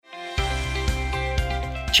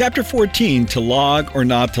Chapter 14, to log or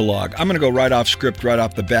not to log. I'm going to go right off script, right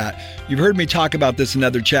off the bat. You've heard me talk about this in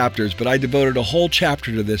other chapters, but I devoted a whole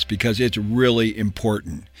chapter to this because it's really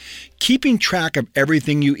important. Keeping track of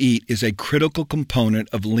everything you eat is a critical component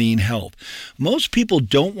of lean health. Most people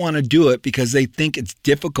don't want to do it because they think it's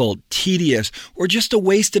difficult, tedious, or just a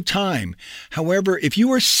waste of time. However, if you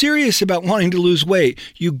are serious about wanting to lose weight,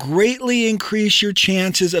 you greatly increase your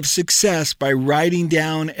chances of success by writing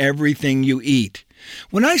down everything you eat.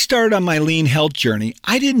 When I started on my lean health journey,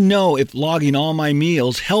 I didn't know if logging all my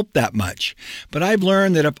meals helped that much. But I've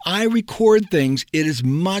learned that if I record things, it is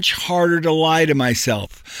much harder to lie to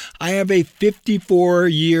myself. I have a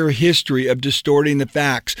 54-year history of distorting the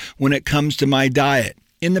facts when it comes to my diet.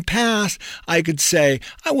 In the past, I could say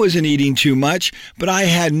I wasn't eating too much, but I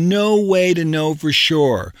had no way to know for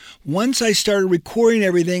sure. Once I started recording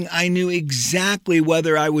everything, I knew exactly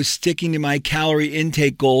whether I was sticking to my calorie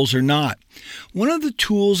intake goals or not. One of the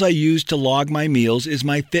tools I use to log my meals is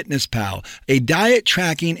MyFitnessPal, a diet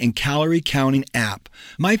tracking and calorie counting app.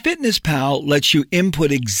 MyFitnessPal lets you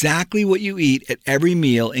input exactly what you eat at every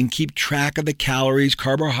meal and keep track of the calories,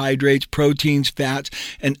 carbohydrates, proteins, fats,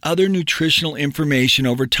 and other nutritional information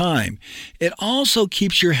over time. It also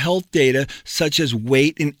keeps your health data such as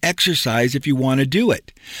weight and exercise if you want to do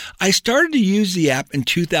it. I started to use the app in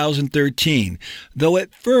 2013, though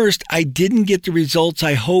at first I didn't get the results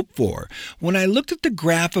I hoped for. When I looked at the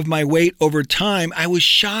graph of my weight over time, I was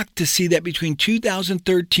shocked to see that between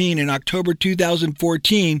 2013 and October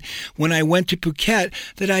 2014, when I went to Phuket,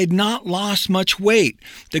 that I had not lost much weight.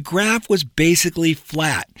 The graph was basically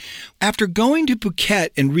flat. After going to Phuket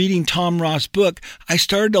and reading Tom Roth's book, I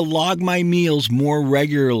started to log my meals more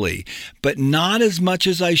regularly, but not as much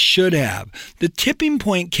as I should have. The tipping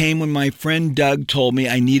point came when my friend Doug told me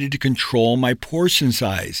I needed to control my portion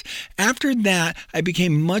size. After that, I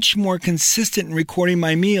became much more consistent in recording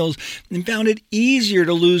my meals and found it easier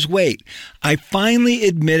to lose weight. I finally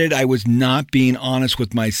admitted I was not being honest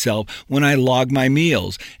with myself when I logged my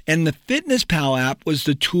meals, and the FitnessPal app was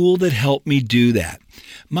the tool that helped me do that.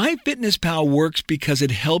 MyFitnessPal works because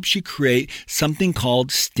it helps you create something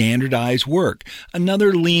called standardized work,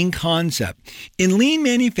 another lean concept. In lean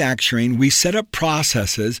manufacturing, we set up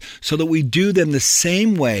processes so that we do them the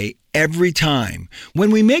same way every time.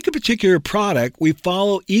 When we make a particular product, we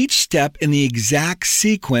follow each step in the exact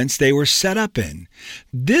sequence they were set up in.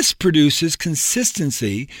 This produces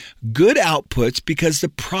consistency, good outputs, because the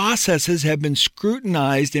processes have been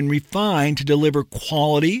scrutinized and refined to deliver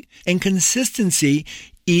quality and consistency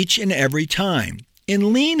each and every time.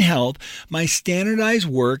 In lean health, my standardized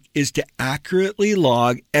work is to accurately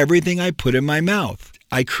log everything I put in my mouth.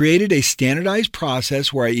 I created a standardized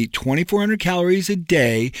process where I eat 2,400 calories a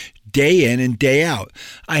day, day in and day out.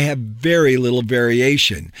 I have very little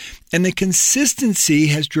variation, and the consistency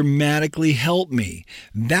has dramatically helped me.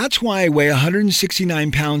 That's why I weigh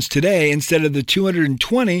 169 pounds today instead of the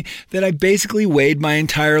 220 that I basically weighed my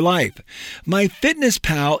entire life.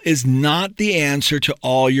 MyFitnessPal is not the answer to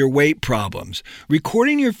all your weight problems.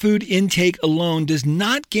 Recording your food intake alone does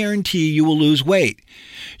not guarantee you will lose weight.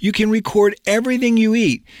 You can record everything you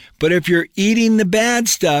eat, but if you're eating the bad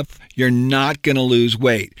stuff, you're not going to lose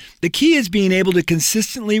weight. The key is being able to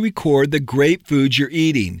consistently record the great foods you're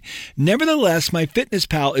eating. Nevertheless,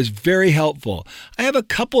 MyFitnessPal is very helpful. I have a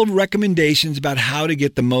couple of recommendations about how to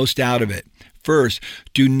get the most out of it. First,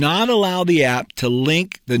 do not allow the app to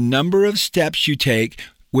link the number of steps you take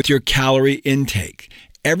with your calorie intake.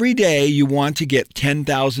 Every day you want to get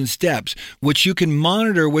 10,000 steps, which you can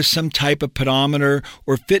monitor with some type of pedometer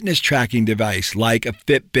or fitness tracking device like a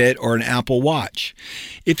Fitbit or an Apple Watch.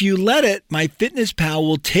 If you let it, MyFitnessPal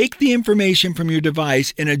will take the information from your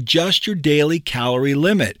device and adjust your daily calorie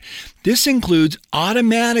limit. This includes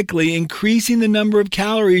automatically increasing the number of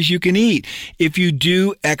calories you can eat if you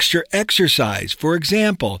do extra exercise. For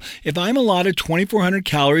example, if I'm allotted 2,400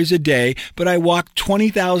 calories a day, but I walk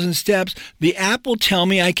 20,000 steps, the app will tell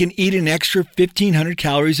me I can eat an extra 1,500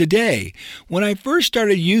 calories a day. When I first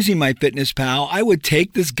started using MyFitnessPal, I would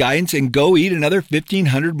take this guidance and go eat another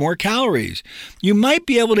 1,500 more calories. You might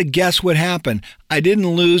be able to guess what happened. I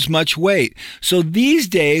didn't lose much weight. So these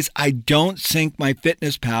days, I don't sync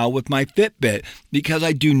MyFitnessPal with my Fitbit because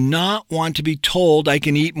I do not want to be told I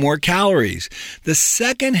can eat more calories. The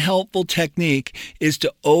second helpful technique is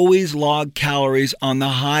to always log calories on the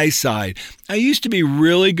high side. I used to be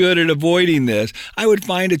really good at avoiding this. I would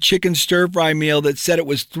find a chicken stir-fry meal that said it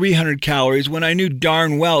was 300 calories when I knew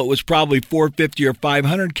darn well it was probably 450 or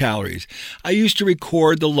 500 calories. I used to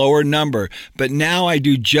record the lower number, but now I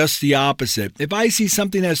do just the opposite. If I see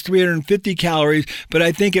something that's 350 calories, but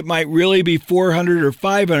I think it might really be 400 or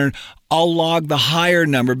 500, I'll log the higher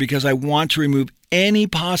number because I want to remove any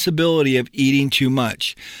possibility of eating too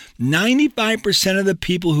much. 95% of the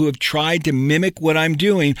people who have tried to mimic what I'm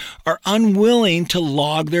doing are unwilling to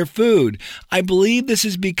log their food. I believe this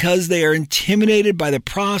is because they are intimidated by the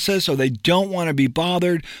process or they don't want to be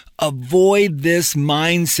bothered. Avoid this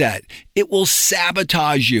mindset. It will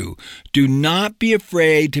sabotage you. Do not be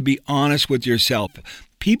afraid to be honest with yourself.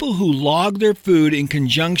 People who log their food in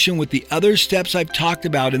conjunction with the other steps I've talked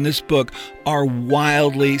about in this book are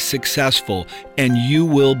wildly successful, and you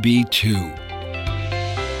will be too.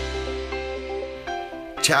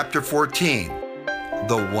 Chapter 14,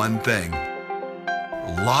 The One Thing.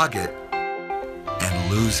 Log it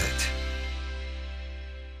and lose it.